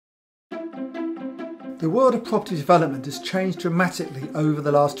The world of property development has changed dramatically over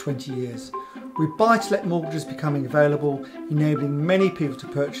the last 20 years, with buy-to-let mortgages becoming available, enabling many people to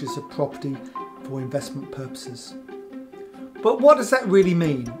purchase a property for investment purposes. But what does that really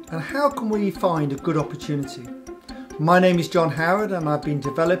mean, and how can we find a good opportunity? My name is John Howard, and I've been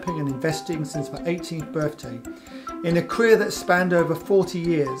developing and investing since my 18th birthday. In a career that spanned over 40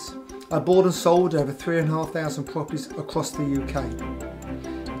 years, I bought and sold over 3,500 properties across the UK.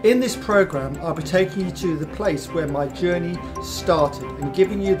 In this programme, I'll be taking you to the place where my journey started and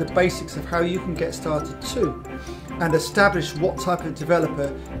giving you the basics of how you can get started too, and establish what type of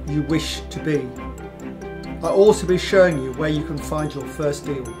developer you wish to be. I'll also be showing you where you can find your first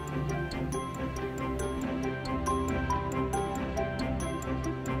deal.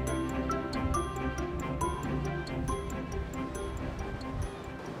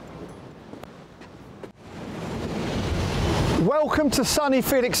 Welcome to sunny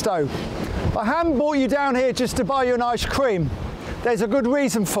Felixstowe. I haven't brought you down here just to buy you an ice cream. There's a good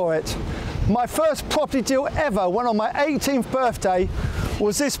reason for it. My first property deal ever, when on my 18th birthday,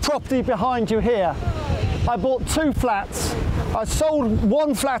 was this property behind you here. I bought 2 flats. I sold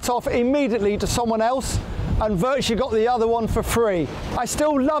one flat off immediately to someone else and virtually got the other one for free. I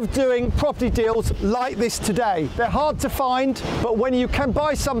still love doing property deals like this today. They're hard to find, but when you can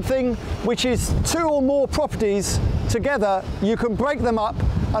buy something which is 2 or more properties together, you can break them up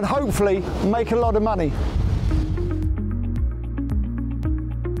and hopefully make a lot of money.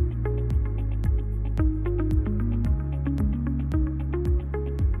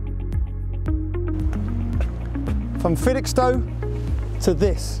 From Felixstowe to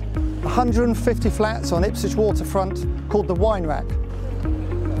this, 150 flats on Ipswich waterfront called the Wine Rack.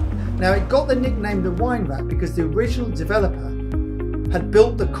 Now it got the nickname the Wine Rack because the original developer had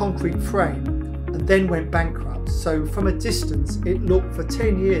built the concrete frame and then went bankrupt. So from a distance it looked for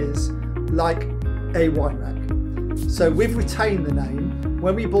 10 years like a wine rack. So we've retained the name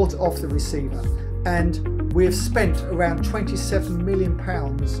when we bought it off the receiver, and we have spent around £27 million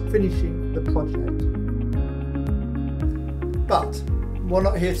finishing the project. But we're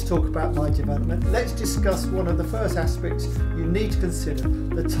not here to talk about my development. Let's discuss one of the first aspects you need to consider: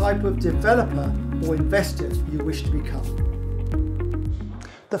 the type of developer or investor you wish to become.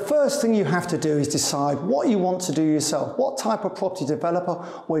 The first thing you have to do is decide what you want to do yourself, what type of property developer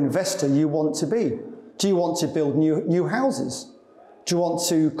or investor you want to be. Do you want to build new houses? Do you want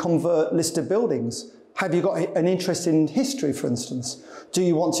to convert listed buildings? Have you got an interest in history, for instance? Do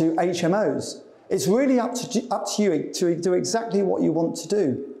you want to HMOs? It's really up to you to do exactly what you want to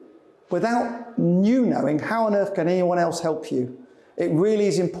do. Without you knowing, how on earth can anyone else help you? It really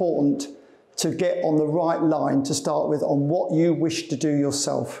is important to get on the right line to start with on what you wish to do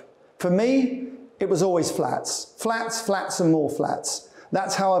yourself. For me, it was always flats. Flats, flats and more flats.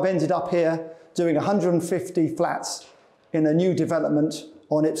 That's how I've ended up here doing 150 flats in a new development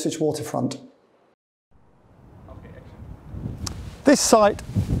on Ipswich waterfront. This site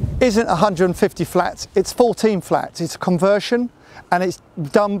isn't 150 flats, it's 14 flats. It's a conversion and it's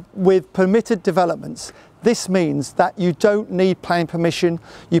done with permitted developments. This means that you don't need planning permission.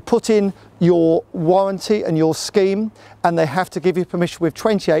 You put in your warranty and your scheme, and they have to give you permission with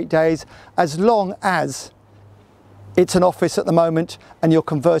 28 days, as long as it's an office at the moment and you're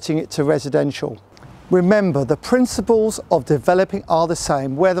converting it to residential. Remember, the principles of developing are the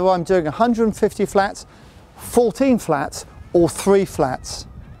same, whether I'm doing 150 flats, 14 flats, or 3 flats.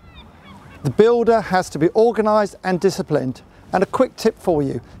 The builder has to be organised and disciplined. And a quick tip for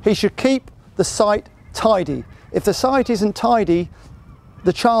you, he should keep the site tidy. If the site isn't tidy,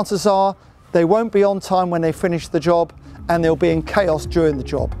 the chances are they won't be on time when they finish the job, and they'll be in chaos during the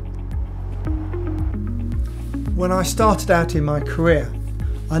job. When I started out in my career,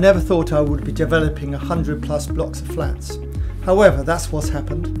 I never thought I would be developing 100+ blocks of flats. However, that's what's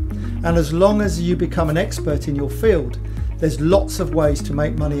happened. And as long as you become an expert in your field, there's lots of ways to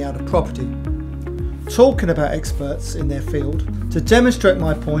make money out of property. Talking about experts in their field, to demonstrate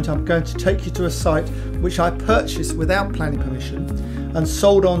my point, I'm going to take you to a site which I purchased without planning permission and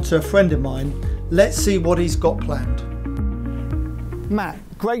sold on to a friend of mine. Let's see what he's got planned. Matt,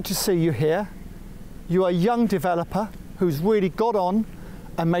 great to see you here. You're a young developer who's really got on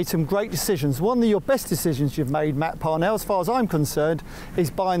and made some great decisions. One of your best decisions you've made, Matt Parnell, as far as I'm concerned, is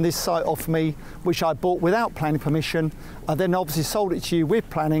buying this site off me, which I bought without planning permission. I then obviously sold it to you with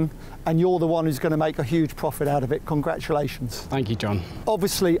planning, and you're the one who's going to make a huge profit out of it. Congratulations. Thank you, John.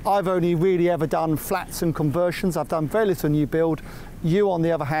 Obviously, I've only really ever done flats and conversions. I've done very little new build. You, on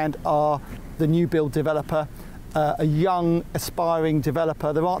the other hand, are the new build developer. A young, aspiring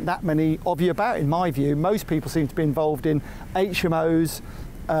developer. There aren't that many of you about, in my view. Most people seem to be involved in HMOs,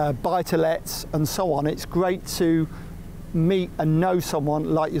 buy-to-lets and so on, it's great to meet and know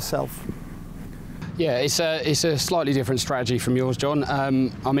someone like yourself. Yeah, it's a slightly different strategy from yours, John.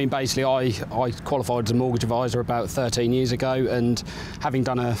 I mean, basically, I qualified as a mortgage advisor about 13 years ago, and having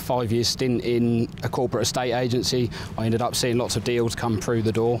done a 5-year stint in a corporate estate agency, I ended up seeing lots of deals come through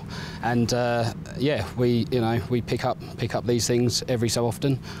the door. And yeah, we pick up these things every so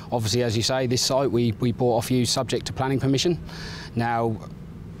often. Obviously, as you say, this site we bought off you subject to planning permission. Now,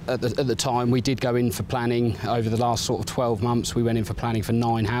 at the time, we did go in for planning. Over the last sort of 12 months, we went in for planning for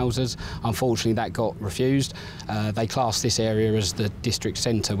 9 houses. Unfortunately, that got refused. They class this area as the district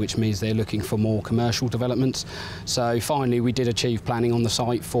centre, which means they're looking for more commercial developments. So finally, we did achieve planning on the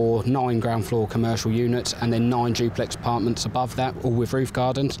site for 9 ground floor commercial units and then 9 duplex apartments above that, all with roof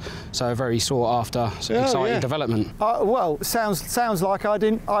gardens. So a very sought after, exciting development. Well, sounds like I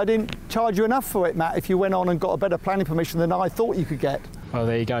didn't charge you enough for it, Matt, if you went on and got a better planning permission than I thought you could get. Well,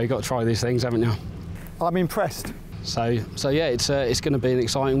 there you go. You've got to try these things, haven't you? I'm impressed. So yeah, it's going to be an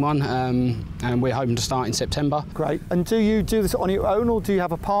exciting one, and we're hoping to start in September. Great. And do you do this on your own, or do you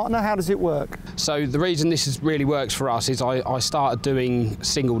have a partner? How does it work? So the reason this really works for us is I started doing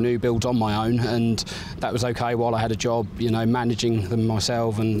single new builds on my own, and that was okay while I had a job, you know, managing them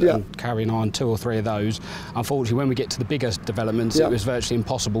myself and carrying on 2 or 3 of those. Unfortunately, when we get to the bigger developments, it was virtually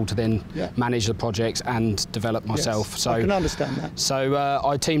impossible to then manage the projects and develop myself. Yes, so I can understand that. So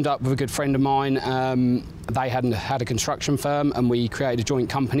I teamed up with a good friend of mine. They had a construction firm, and we created a joint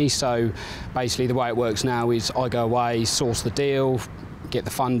company. So basically the way it works now is I go away, source the deal, get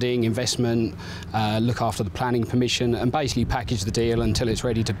the funding, investment, look after the planning permission, and basically package the deal until it's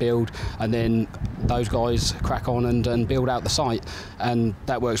ready to build, and then those guys crack on and build out the site. And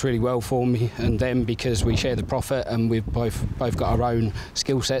that works really well for me and them because we share the profit, and we've both got our own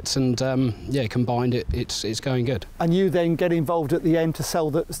skill sets, and yeah, combined it's going good. And you then get involved at the end to sell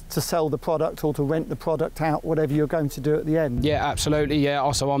the product or to rent the product out, whatever you're going to do at the end? Yeah, absolutely. Yeah,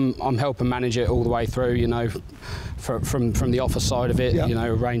 also I'm helping manage it all the way through, you know, from the office side of it, you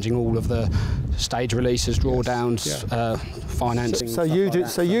know, arranging all of the stage releases, drawdowns, financing. So you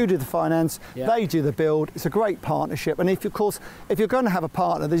do the finance, they do the build. It's a great partnership, and if you're going to have a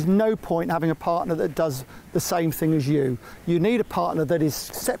partner, there's no point having a partner that does the same thing as you. You need a partner that is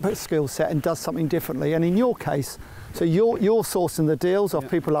separate skill set and does something differently. And in your case, so you're sourcing the deals off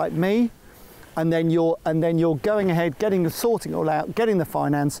people like me, and then you're going ahead, sorting it all out, getting the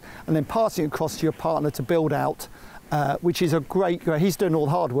finance, and then passing it across to your partner to build out. Which is a great, he's doing all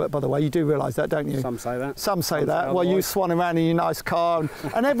the hard work, by the way. You do realise that, don't you? Some say that. Some say that. Well, you swan around in your nice car,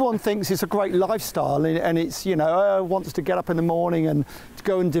 and everyone thinks it's a great lifestyle, and it's, you know, wants to get up in the morning and to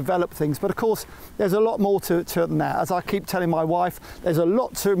go and develop things. But of course, there's a lot more to it than that. As I keep telling my wife, there's a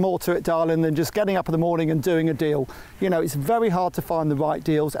lot more to it, darling, than just getting up in the morning and doing a deal. You know, it's very hard to find the right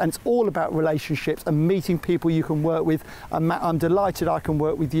deals, and it's all about relationships and meeting people you can work with. And Matt, I'm delighted I can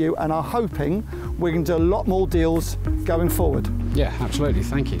work with you, and I'm hoping we can do a lot more deals going forward. Yeah, absolutely.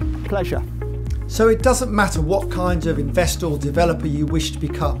 Thank you. Pleasure. So it doesn't matter what kind of investor or developer you wish to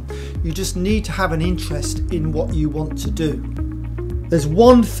become. You just need to have an interest in what you want to do. There's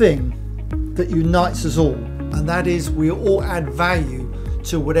one thing that unites us all, and that is we all add value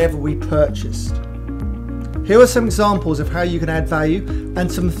to whatever we purchased. Here are some examples of how you can add value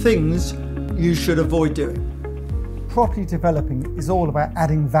and some things you should avoid doing. Property developing is all about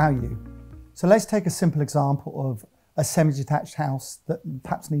adding value. So let's take a simple example of a semi-detached house that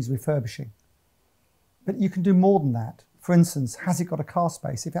perhaps needs refurbishing. But you can do more than that. For instance, has it got a car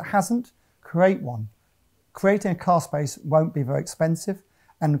space? If it hasn't, create one. Creating a car space won't be very expensive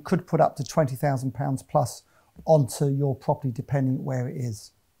and could put up to £20,000 plus onto your property depending where it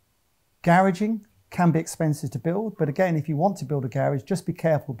is. Garaging can be expensive to build, but again, if you want to build a garage, just be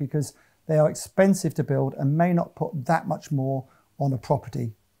careful because they are expensive to build and may not put that much more on a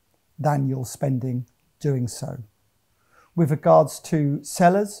property than you're spending doing so. With regards to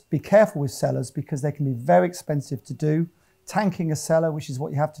cellars, be careful with cellars because they can be very expensive to do. Tanking a cellar, which is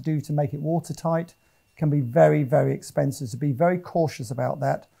what you have to do to make it watertight, can be very, very expensive. So be very cautious about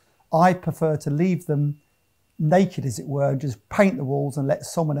that. I prefer to leave them naked, as it were, and just paint the walls and let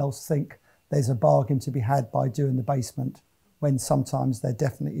someone else think there's a bargain to be had by doing the basement, when sometimes there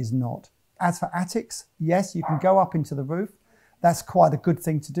definitely is not. As for attics, yes, you can go up into the roof. That's quite a good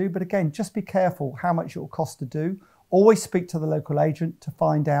thing to do. But again, just be careful how much it will cost to do. Always speak to the local agent to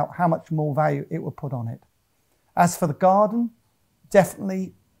find out how much more value it will put on it. As for the garden,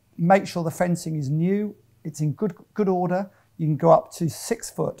 definitely make sure the fencing is new. It's in good order. You can go up to 6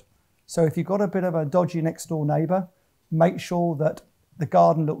 foot. So if you've got a bit of a dodgy next door neighbour, make sure that the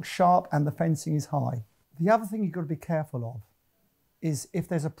garden looks sharp and the fencing is high. The other thing you've got to be careful of is if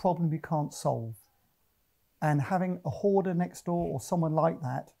there's a problem you can't solve. And having a hoarder next door or someone like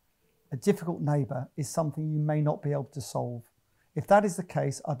that, a difficult neighbour, is something you may not be able to solve. If that is the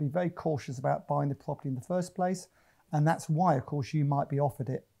case, I'd be very cautious about buying the property in the first place, and that's why, of course, you might be offered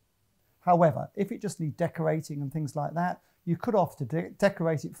it. However, if it just needs decorating and things like that, you could offer to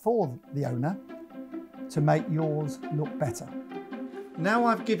decorate it for the owner to make yours look better. Now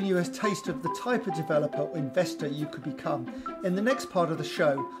I've given you a taste of the type of developer or investor you could become. In the next part of the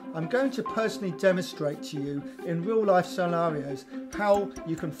show, I'm going to personally demonstrate to you in real life scenarios how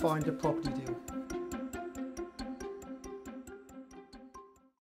you can find a property deal.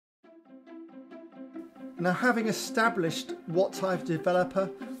 Now, having established what type of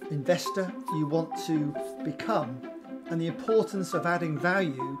developer, investor you want to become and the importance of adding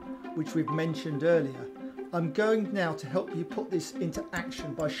value, which we've mentioned earlier, I'm going now to help you put this into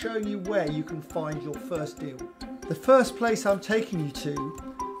action by showing you where you can find your first deal. The first place I'm taking you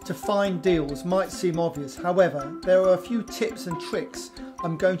to find deals might seem obvious. However, there are a few tips and tricks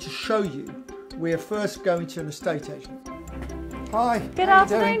I'm going to show you. We're first going to an estate agent. Hi. Good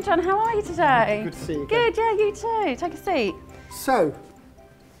afternoon, John. How are you today? Good to see you again. Good, yeah, you too. Take a seat. So,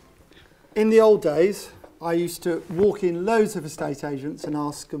 in the old days, I used to walk in loads of estate agents and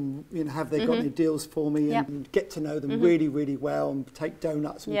ask them, you know, have they got any deals for me, and get to know them really, really well, and take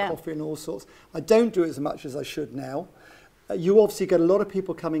donuts and coffee and all sorts. I don't do it as much as I should now. You obviously get a lot of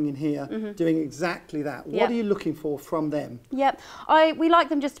people coming in here doing exactly that. What are you looking for from them? Yep, we like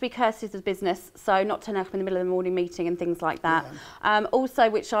them just to be courteous as business, so not turn up in the middle of the morning meeting and things like that.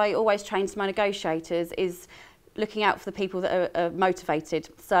 Also, which I always train to my negotiators, is looking out for the people that are motivated.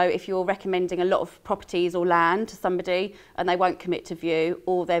 So if you're recommending a lot of properties or land to somebody and they won't commit to view,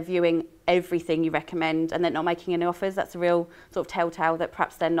 or they're viewing everything you recommend and they're not making any offers, that's a real sort of telltale that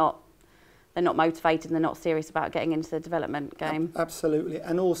perhaps they're not motivated and they're not serious about getting into the development game. Absolutely,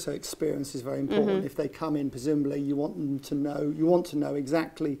 and also experience is very important. If they come in, presumably you want them to know, you want to know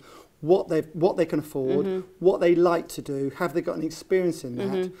exactly what they can afford, what they like to do, have they got an experience in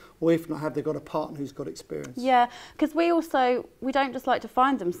that, or if not, have they got a partner who's got experience? Yeah, because we don't just like to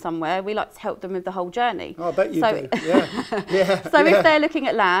find them somewhere, we like to help them with the whole journey. Oh, I bet you do, yeah. So if they're looking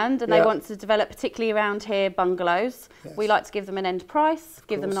at land and they want to develop, particularly around here, bungalows, we like to give them an end price,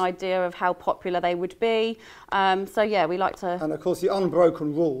 give them an idea of how popular they would be. So yeah, we like to... And of course the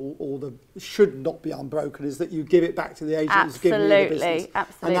unbroken rule, or the should not be unbroken, is that you give it back to the agent who's giving you the business.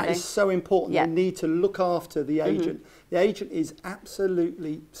 Absolutely. And that is so important. You need to look after the agent. The agent is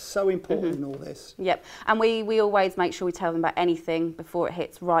absolutely so important in all this. Yep, and we always make sure we tell them about anything before it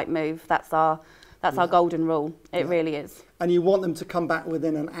hits right move. That's our golden rule. It really is. And you want them to come back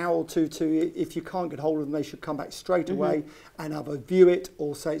within an hour or two. If you can't get hold of them, they should come back straight away and either view it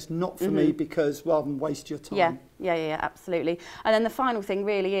or say it's not for me, because rather than waste your time. Yeah, absolutely. And then the final thing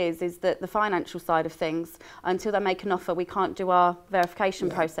really is that the financial side of things, until they make an offer, we can't do our verification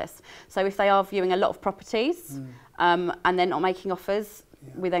process. So if they are viewing a lot of properties and they're not making offers,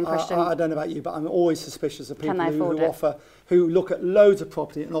 we then question... I don't know about you, but I'm always suspicious of people who look at loads of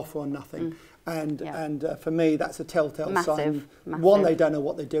property and offer on nothing. And for me, that's a telltale sign. One, they don't know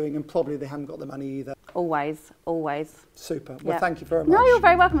what they're doing, and probably they haven't got the money either. Always. Super. Well, thank you very much. No, you're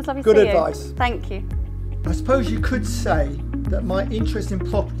very welcome. It's lovely to see you. Good advice. Thank you. I suppose you could say that my interest in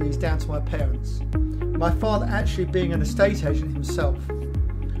property is down to my parents. My father actually being an estate agent himself.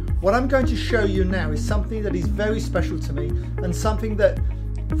 What I'm going to show you now is something that is very special to me, and something that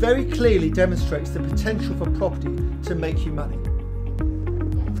very clearly demonstrates the potential for property to make you money.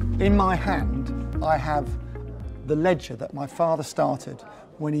 In my hand, I have the ledger that my father started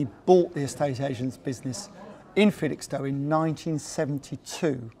when he bought the estate agent's business in Felixstowe in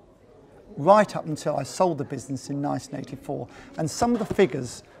 1972, right up until I sold the business in 1984. And some of the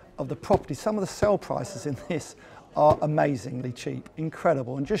figures of the property, some of the sale prices in this are amazingly cheap,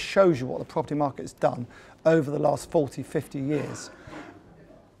 incredible, and just shows you what the property market has done over the last 40, 50 years.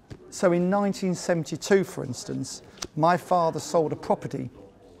 So in 1972, for instance, my father sold a property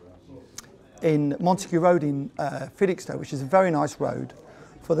in Montague Road in Felixstowe, which is a very nice road,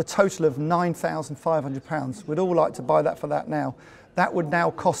 for the total of £9,500. We'd all like to buy that for that now. That would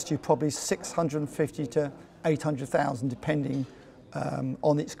now cost you probably $650,000 to $800,000, depending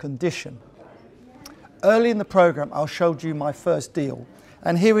on its condition. Early in the programme, I showed you my first deal,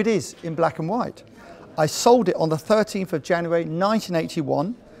 and here it is in black and white. I sold it on the 13th of January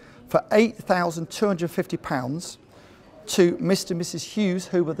 1981 for £8,250 to Mr. and Mrs. Hughes,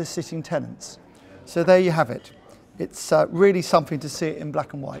 who were the sitting tenants. So there you have it. It's really something to see it in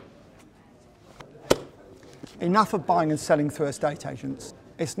black and white. Enough of buying and selling through estate agents.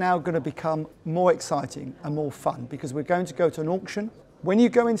 it's now going to become more exciting and more fun because we're going to go to an auction. When you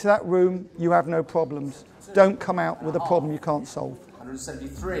go into that room, you have no problems. Don't come out with a problem you can't solve.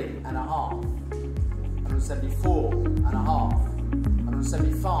 173 and a half, 174 and a half,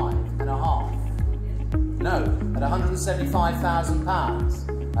 175 and a half. No, at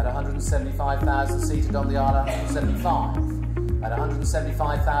 £175,000, at 175,000 seated on the aisle, 175. At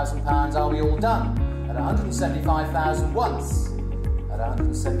 £175,000, are we all done? At 175,000 once, at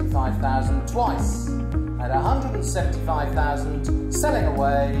 175,000 twice, at 175,000 selling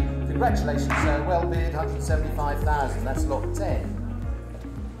away. Congratulations, sir, well bid, 175,000, that's lot 10.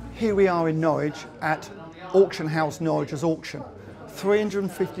 Here we are in Norwich at Auction House Norwich's auction.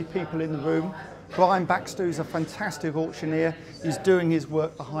 350 people in the room. Brian Baxter, who's a fantastic auctioneer, is doing his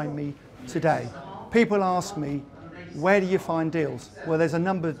work behind me today. People ask me, where do you find deals? Well, there's a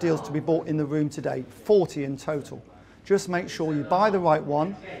number of deals to be bought in the room today, 40 in total. Just make sure you buy the right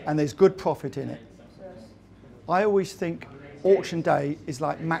one and there's good profit in it. I always think auction day is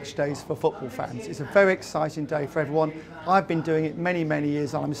like match days for football fans. It's a very exciting day for everyone. I've been doing it many, many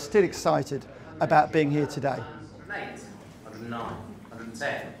years and I'm still excited about being here today. 108, 109,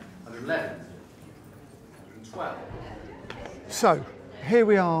 110, 111, 112. So, here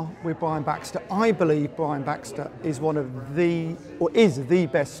we are with Brian Baxter. I believe Brian Baxter is is the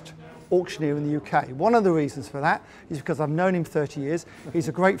best auctioneer in the UK. One of the reasons for that is because I've known him 30 years. He's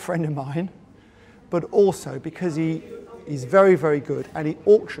a great friend of mine, but also because he's very, very good and he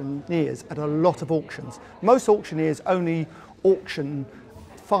auctioneers at a lot of auctions. Most auctioneers only auction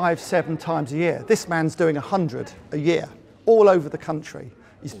 5-7 times a year. This man's doing 100 a year, all over the country.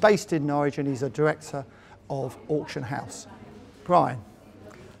 He's based in Norwich and he's a director of Auction House. Brian.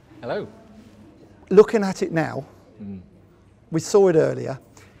 Hello. Looking at it now, we saw it earlier,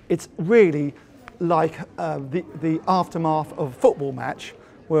 it's really like the aftermath of a football match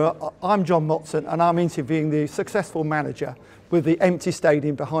where I'm John Motson and I'm interviewing the successful manager with the empty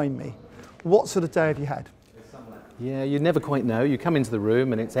stadium behind me. What sort of day have you had? Yeah, you never quite know. You come into the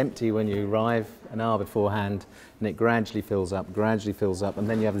room and it's empty when you arrive an hour beforehand and it gradually fills up, and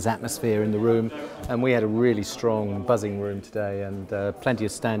then you have this atmosphere in the room. And we had a really strong buzzing room today and plenty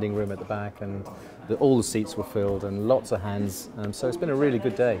of standing room at the back, and all the seats were filled and lots of hands. So it's been a really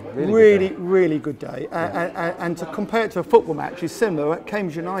good day. Really good day. And to compare it to a football match is similar. At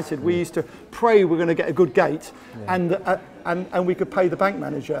Cambridge United, we used to pray we're going to get a good gate, and we could pay the bank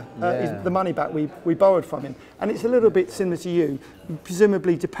manager the money back we borrowed from him. And it's a little bit similar to you.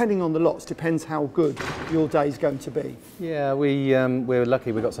 Presumably, depending on the lots, depends how good your day is going to be. Yeah, we're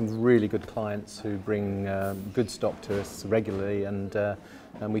lucky. We've got some really good clients who bring good stock to us regularly, and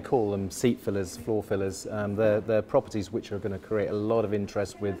we call them seat fillers, floor fillers. They're properties which are going to create a lot of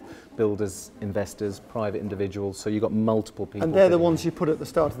interest with builders, investors, private individuals, so you've got multiple people. And they're the ones you put at the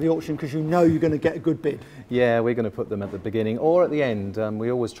start of the auction because you know you're going to get a good bid. Yeah, we're going to put them at the beginning or at the end.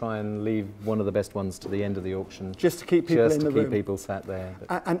 We always try and leave one of the best ones to the end of the auction. Just to keep people in the room. Just to keep people sat there.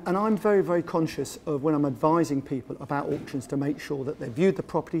 And I'm very, very conscious of when I'm advising people about auctions to make sure that they've viewed the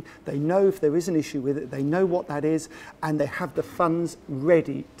property, they know if there is an issue with it, they know what that is, and they have the funds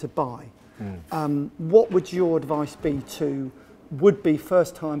ready to buy. What would your advice be to would-be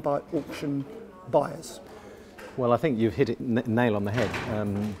first-time buy auction buyers? Well, I think you've hit it nail on the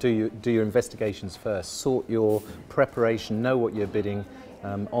head. Do your investigations first, sort your preparation, know what you're bidding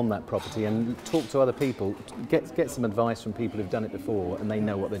on that property, and talk to other people. Get some advice from people who've done it before and they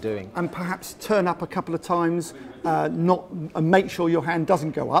know what they're doing. And perhaps turn up a couple of times, and make sure your hand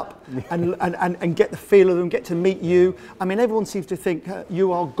doesn't go up, and get the feel of them, get to meet you. I mean, everyone seems to think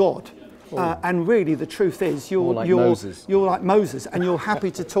you are God. And really, the truth is, you're like Moses, and you're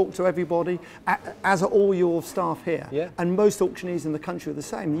happy to talk to everybody, as are all your staff here. Yeah. And most auctioneers in the country are the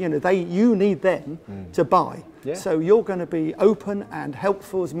same. You know, you need them to buy. Yeah. So you're going to be open and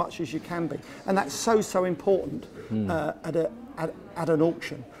helpful as much as you can be, and that's so important at an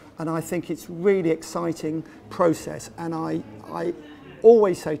auction. And I think it's really exciting process. And I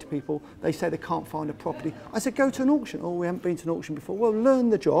always say to people, they say they can't find a property. I said, go to an auction. Oh, we haven't been to an auction before. Well, learn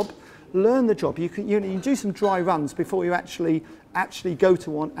the job. Learn the job. You can do some dry runs before you actually go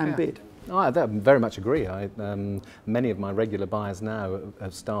to one and bid. I very much agree. Many of my regular buyers now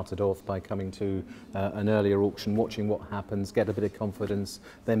have started off by coming to an earlier auction, watching what happens, get a bit of confidence,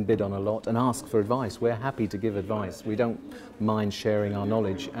 then bid on a lot and ask for advice. We're happy to give advice. We don't mind sharing our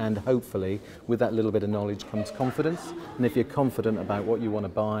knowledge, and hopefully with that little bit of knowledge comes confidence. And if you're confident about what you want to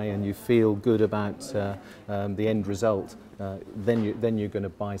buy and you feel good about the end result, then you're going to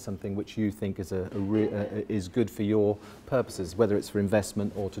buy something which you think is is good for your purposes, whether it's for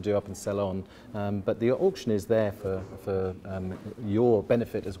investment or to do up and sell on. But the auction is there for your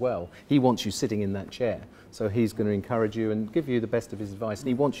benefit as well. He wants you sitting in that chair, so he's going to encourage you and give you the best of his advice, and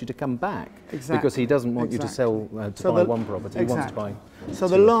he wants you to come back because he doesn't want you to sell buy one property. He wants to buy. So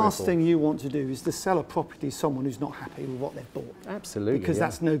the last thing you want to do is to sell a property to someone who's not happy with what they've bought. Absolutely. Because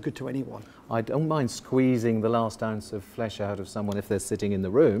that's no good to anyone. I don't mind squeezing the last ounce of flesh out of someone if they're sitting in the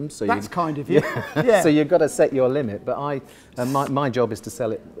room. So that's kind of you. Yeah. So you've got to set your limit. But my job is to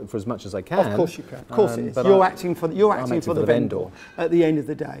sell it for as much as I can. Of course you can. Of course it is. You're acting for the vendor at the end of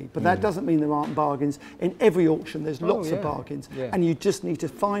the day. But that doesn't mean there aren't bargains. In every auction, there's lots of bargains, and you just need to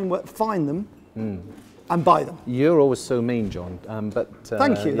find them. And buy them. You're always so mean, John.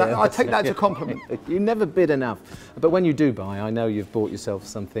 Thank you. I take that as a compliment. You never bid enough. But when you do buy, I know you've bought yourself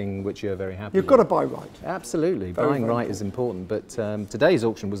something which you're very happy with. You've got to buy right. Absolutely. Buying right is important. But today's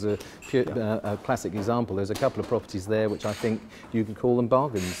auction was a classic example. There's a couple of properties there which I think you could call them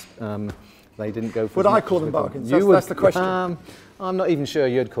bargains. They didn't go for. Would I call them bargains? That's the question. I'm not even sure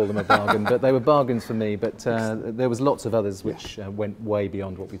you'd call them a bargain, but they were bargains for me. But there was lots of others which went way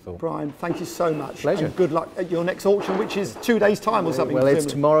beyond what we thought. Brian, thank you so much. Pleasure. And good luck at your next auction, which is 2 days' time or something. Well, it's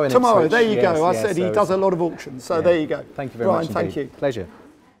tomorrow. Tomorrow, there you go. I said he does a lot of auctions, so there you go. Thank you very much, Brian, thank you. Pleasure.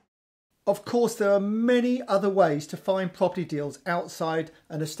 Of course, there are many other ways to find property deals outside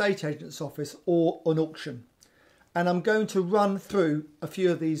an estate agent's office or an auction. And I'm going to run through a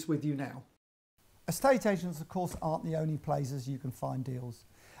few of these with you now. Estate agents, of course, aren't the only places you can find deals.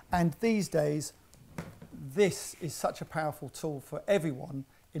 And these days, this is such a powerful tool for everyone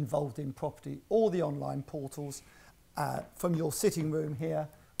involved in property. All the online portals, from your sitting room here,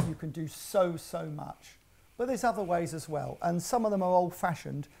 you can do so much. But there's other ways as well. And some of them are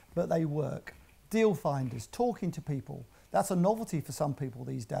old-fashioned, but they work. Deal finders, talking to people. That's a novelty for some people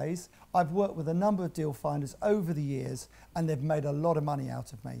these days. I've worked with a number of deal finders over the years, and they've made a lot of money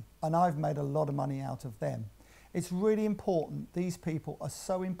out of me, and I've made a lot of money out of them. It's really important. These people are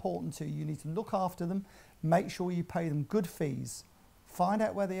so important to you. You need to look after them, make sure you pay them good fees, find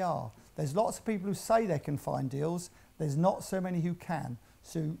out where they are. There's lots of people who say they can find deals. There's not so many who can.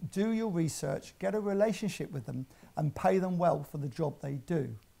 So do your research, get a relationship with them, and pay them well for the job they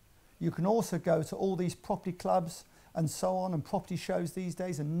do. You can also go to all these property clubs and so on, and property shows these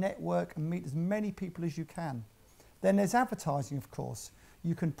days, and network and meet as many people as you can. Then there's advertising, of course.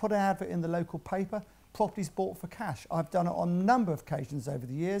 You can put an advert in the local paper, properties bought for cash. I've done it on a number of occasions over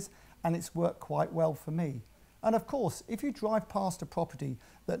the years, and it's worked quite well for me. And of course, if you drive past a property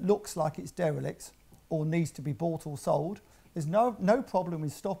that looks like it's derelict or needs to be bought or sold, there's no problem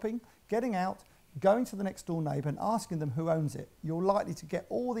with stopping, getting out, going to the next door neighbour and asking them who owns it. You're likely to get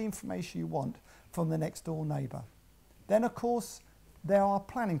all the information you want from the next door neighbour. Then, of course, there are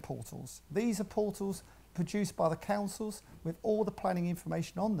planning portals. These are portals produced by the councils with all the planning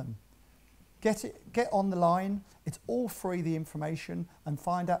information on them. Get on the line, it's all free, the information, and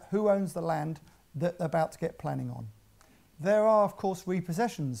find out who owns the land that they're about to get planning on. There are, of course,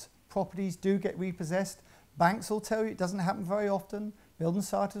 repossessions. Properties do get repossessed. Banks will tell you it doesn't happen very often. Building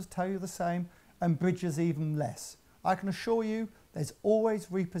societies will tell you the same, and bridges even less. I can assure you there's always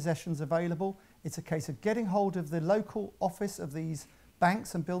repossessions available. It's a case of getting hold of the local office of these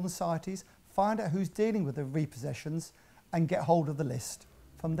banks and building societies, find out who's dealing with the repossessions, and get hold of the list.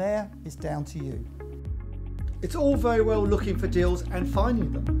 From there, it's down to you. It's all very well looking for deals and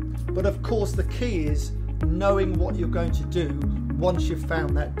finding them, but of course the key is knowing what you're going to do once you've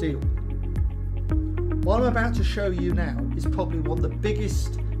found that deal. What I'm about to show you now is probably one of the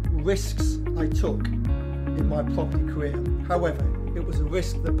biggest risks I took in my property career. However, it was a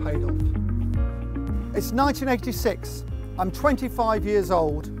risk that paid off. It's 1986. I'm 25 years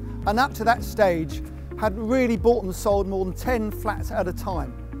old, and up to that stage hadn't really bought and sold more than 10 flats at a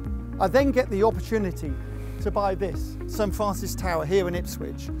time. I then get the opportunity to buy this, St Francis Tower here in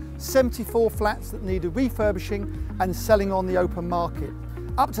Ipswich. 74 flats that needed refurbishing and selling on the open market.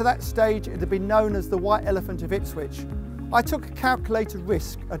 Up to that stage, it had been known as the white elephant of Ipswich. I took a calculated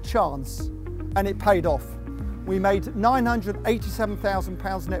risk, a chance, and it paid off. We made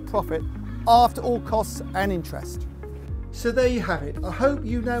 £987,000 net profit after all costs and interest. So there you have it. I hope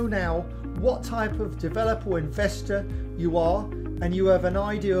you know now what type of developer or investor you are, and you have an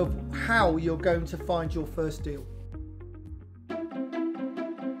idea of how you're going to find your first deal.